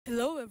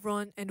Hello,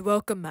 everyone, and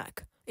welcome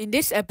back. In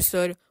this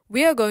episode,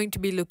 we are going to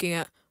be looking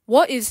at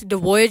what is the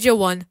Voyager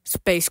 1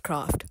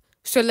 spacecraft.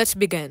 So let's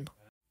begin.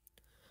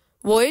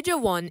 Voyager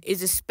 1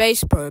 is a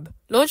space probe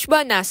launched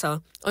by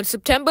NASA on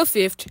September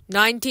 5th,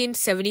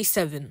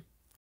 1977.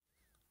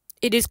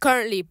 It is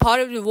currently part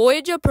of the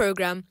Voyager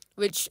program,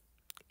 which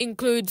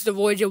includes the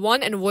Voyager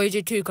 1 and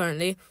Voyager 2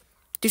 currently,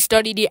 to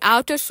study the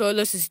outer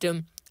solar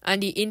system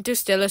and the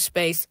interstellar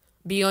space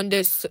beyond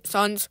the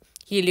Sun's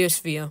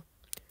heliosphere.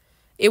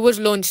 It was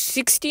launched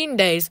 16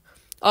 days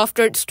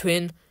after its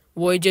twin,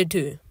 Voyager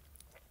 2.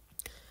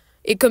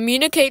 It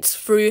communicates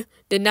through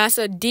the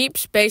NASA Deep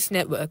Space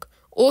Network,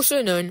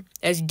 also known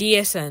as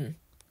DSN.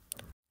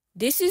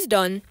 This is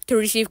done to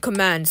receive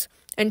commands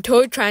and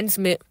to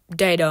transmit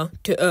data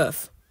to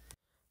Earth.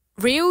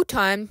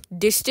 Real-time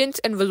distance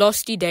and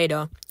velocity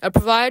data are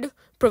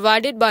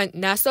provided by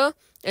NASA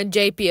and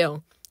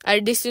JPL at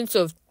a distance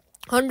of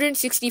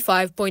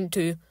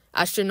 165.2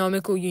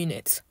 astronomical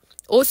units,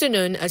 also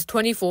known as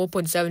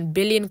 24.7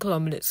 billion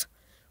kilometers,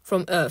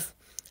 from Earth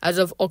as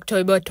of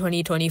October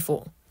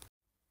 2024.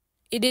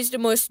 It is the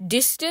most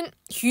distant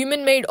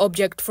human-made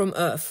object from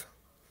Earth.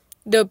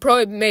 The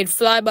probe made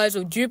flybys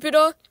of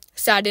Jupiter,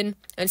 Saturn,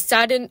 and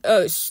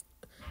Saturn's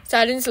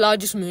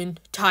largest moon,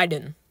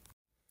 Titan.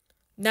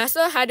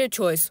 NASA had a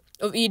choice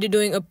of either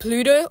doing a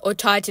Pluto or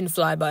Titan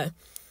flyby.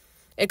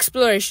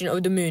 Exploration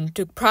of the moon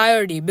took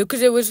priority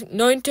because it was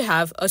known to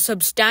have a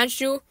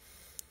substantial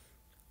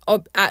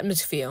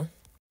atmosphere.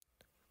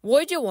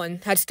 Voyager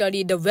 1 had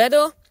studied the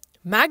weather,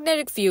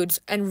 magnetic fields,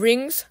 and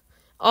rings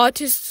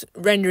artists'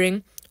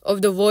 rendering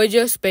of the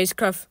Voyager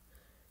spacecraft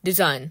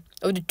design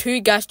of the two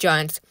gas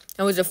giants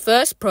and was the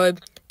first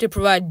probe to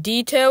provide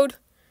detailed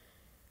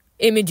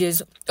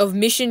images of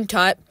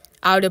mission-type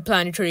outer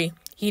planetary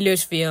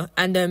heliosphere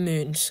and their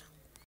moons.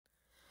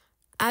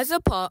 As a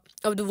part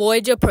of the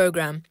Voyager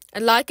program,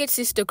 and like its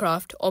sister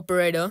craft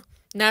operator,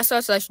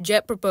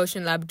 NASA/Jet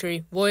Propulsion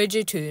Laboratory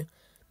Voyager 2,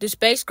 the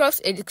spacecraft's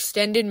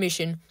extended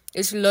mission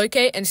is to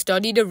locate and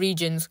study the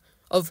regions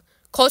of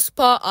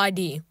COSPAR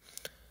ID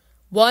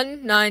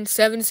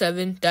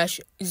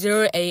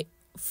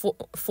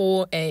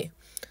 1977-084A,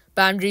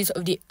 boundaries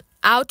of the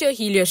outer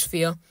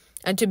heliosphere,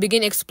 and to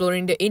begin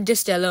exploring the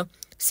interstellar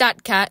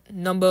SATCAT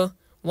number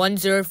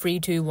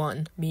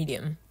 10321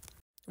 medium.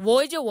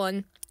 Voyager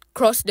 1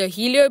 crossed the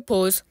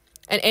heliopause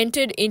and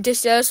entered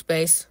interstellar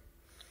space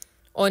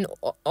on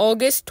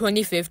August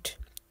 25th,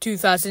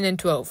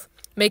 2012,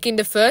 making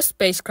the first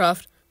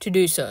spacecraft to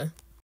do so.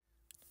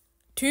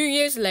 2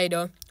 years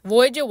later,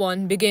 Voyager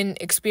 1 began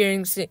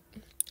experiencing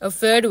a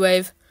third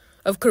wave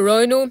of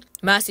coronal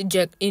mass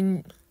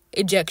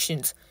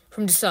ejections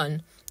from the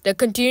Sun that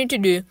continued to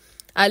do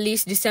at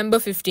least December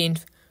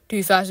 15th,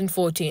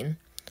 2014.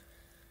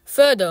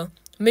 Further,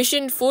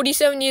 mission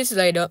 47 years,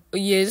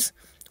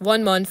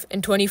 1 month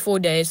and 24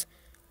 days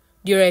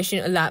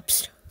duration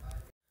elapsed.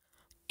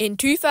 In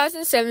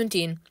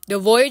 2017, the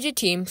Voyager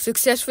team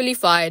successfully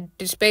fired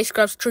the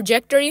spacecraft's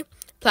trajectory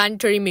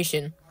planetary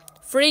mission,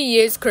 3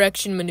 years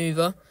correction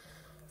maneuver,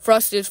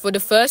 thrusters for the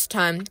first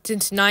time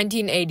since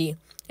 1980,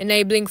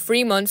 enabling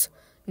 3 months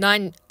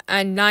 9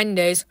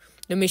 days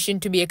the mission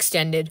to be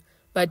extended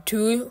by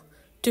 2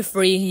 to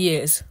 3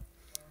 years.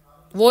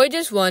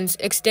 Voyager 1's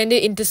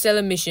extended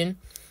interstellar mission,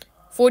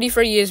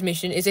 43 years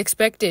mission, is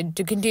expected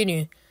to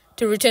continue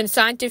to return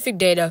scientific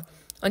data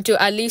until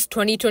at least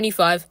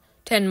 2025,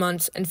 10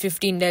 months and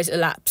 15 days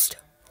elapsed.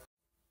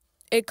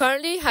 It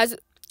currently has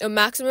a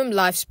maximum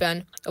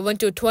lifespan of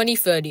until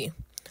 2030,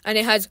 and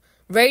it has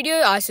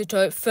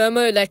radioisotope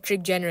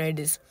thermoelectric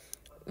generators,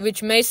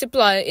 which may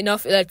supply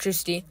enough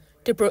electricity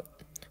to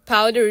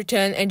power the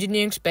return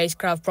engineering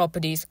spacecraft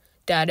properties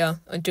data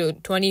until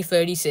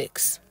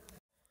 2036.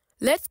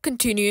 Let's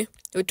continue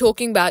with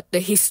talking about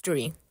the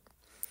history.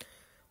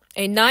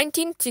 A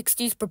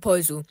 1960s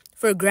proposal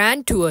for a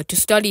grand tour to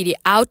study the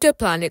outer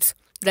planets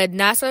led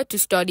NASA to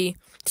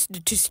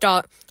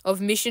start of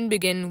mission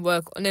begin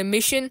work on a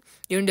mission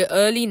during the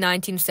early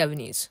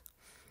 1970s.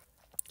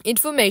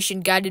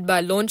 Information gathered by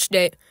launch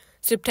date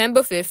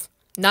September 5th,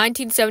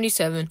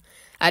 1977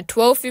 at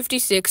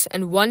 12:56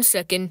 and 1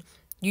 second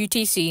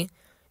UTC,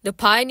 the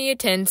Pioneer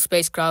 10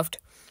 spacecraft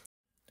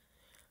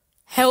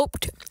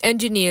helped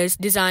engineers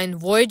design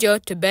Voyager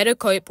to better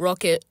cope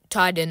rocket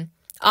Titan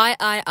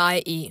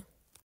IIIE.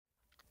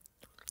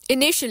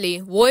 Initially,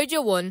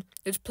 Voyager 1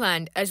 was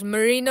planned as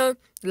Mariner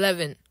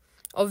 11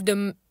 of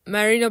the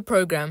Mariner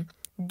program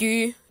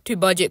due to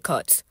budget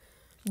cuts.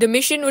 The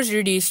mission was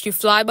reduced to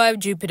flyby of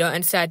Jupiter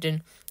and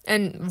Saturn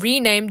and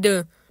renamed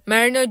the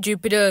Mariner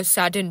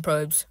Jupiter-Saturn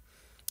probes.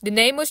 The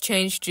name was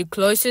changed to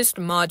closest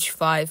March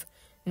 5,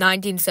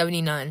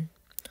 1979.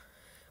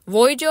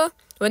 Voyager,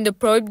 when the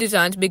probe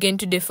designs began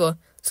to differ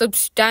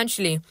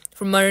substantially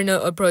from Mariner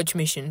approach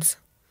missions.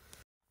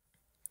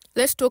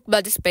 Let's talk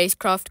about the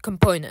spacecraft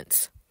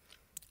components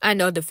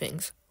and other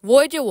things.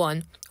 Voyager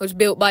 1 was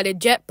built by the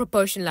Jet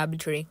Propulsion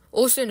Laboratory,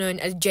 also known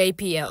as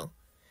JPL.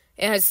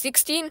 It has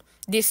 16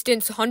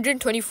 distance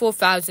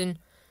 124,000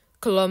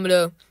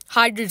 kilometer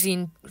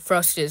hydrazine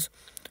thrusters,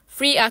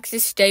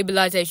 3-axis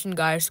stabilization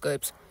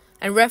gyroscopes,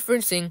 and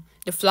referencing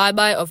the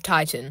flyby of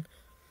Titan.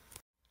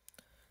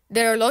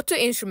 There are lots of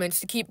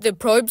instruments to keep the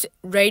probe's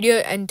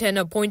radio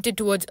antenna pointed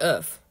towards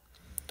Earth.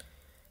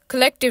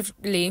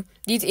 Collectively,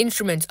 these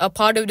instruments are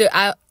part of the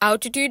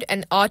Altitude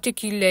and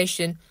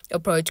Articulation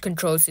Approach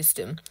Control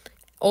System,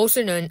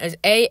 also known as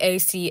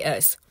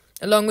AACS,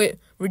 along with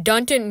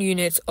redundant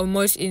units of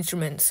most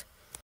instruments.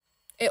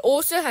 It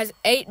also has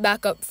 8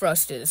 backup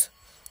thrusters.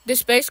 The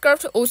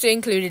spacecraft also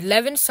included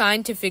 11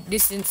 scientific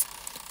distance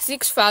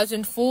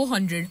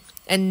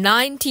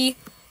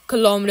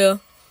 6,490-kilometer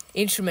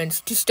instruments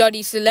to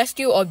study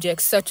celestial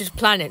objects such as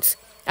planets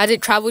as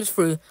it travels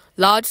through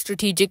large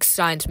strategic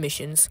science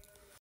missions.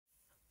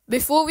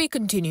 Before we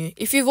continue,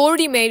 if you've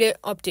already made it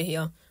up to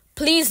here,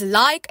 please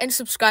like and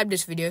subscribe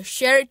this video,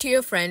 share it to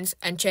your friends,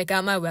 and check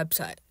out my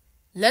website.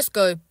 Let's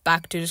go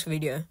back to this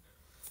video.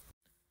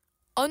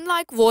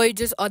 Unlike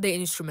Voyager's other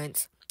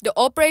instruments, the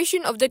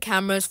operation of the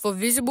cameras for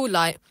visible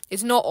light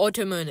is not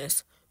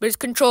autonomous, but is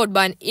controlled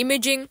by an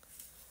imaging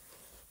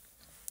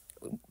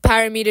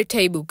parameter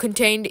table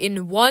contained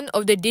in one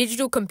of the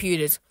digital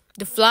computers,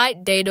 the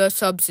Flight Data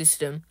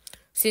Subsystem.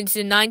 Since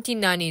the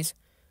 1990s,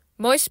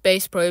 most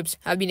space probes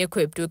have been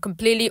equipped with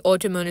completely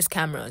autonomous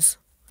cameras.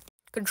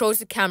 Controls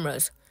the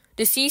cameras.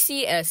 The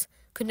CCS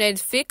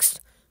contains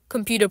fixed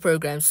computer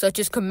programs such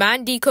as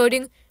command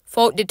decoding,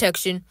 fault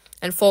detection,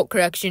 and fault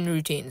correction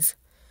routines,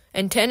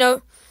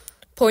 antenna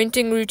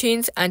pointing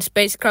routines, and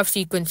spacecraft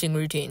sequencing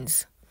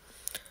routines.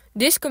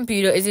 This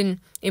computer is an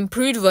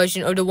improved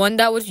version of the one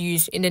that was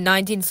used in the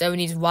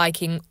 1970s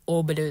Viking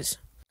orbiters.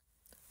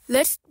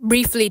 Let's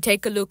briefly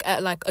take a look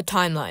at a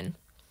timeline.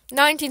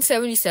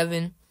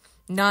 1977,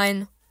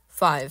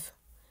 9/5.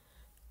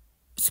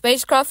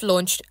 Spacecraft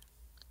launched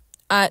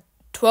at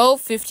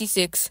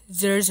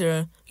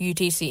 12:56:00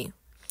 UTC.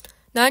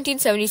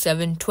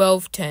 1977,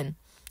 12:10.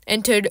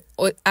 Entered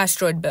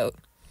asteroid belt.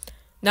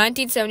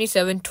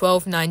 1977,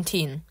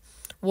 12:19.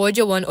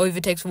 Voyager 1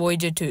 overtakes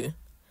Voyager 2.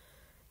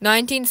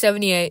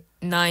 1978,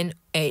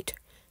 9/8.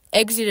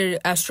 Exited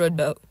asteroid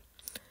belt.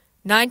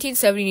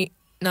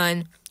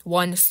 1979,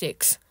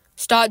 1/6.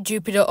 Start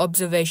Jupiter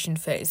observation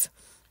phase.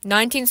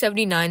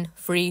 1979,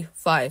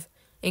 3/5.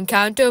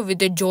 Encounter with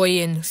the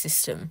Joyan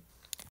system.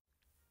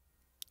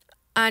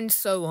 And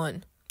so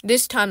on.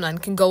 This timeline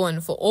can go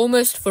on for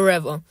almost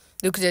forever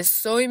because there's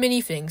so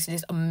many things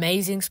this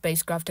amazing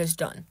spacecraft has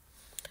done.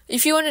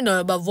 If you want to know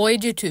about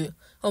Voyager 2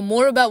 or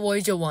more about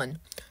Voyager 1,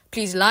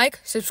 please like,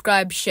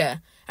 subscribe,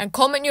 share, and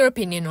comment your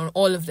opinion on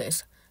all of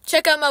this.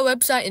 Check out my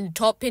website in the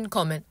top pinned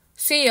comment.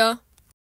 See ya!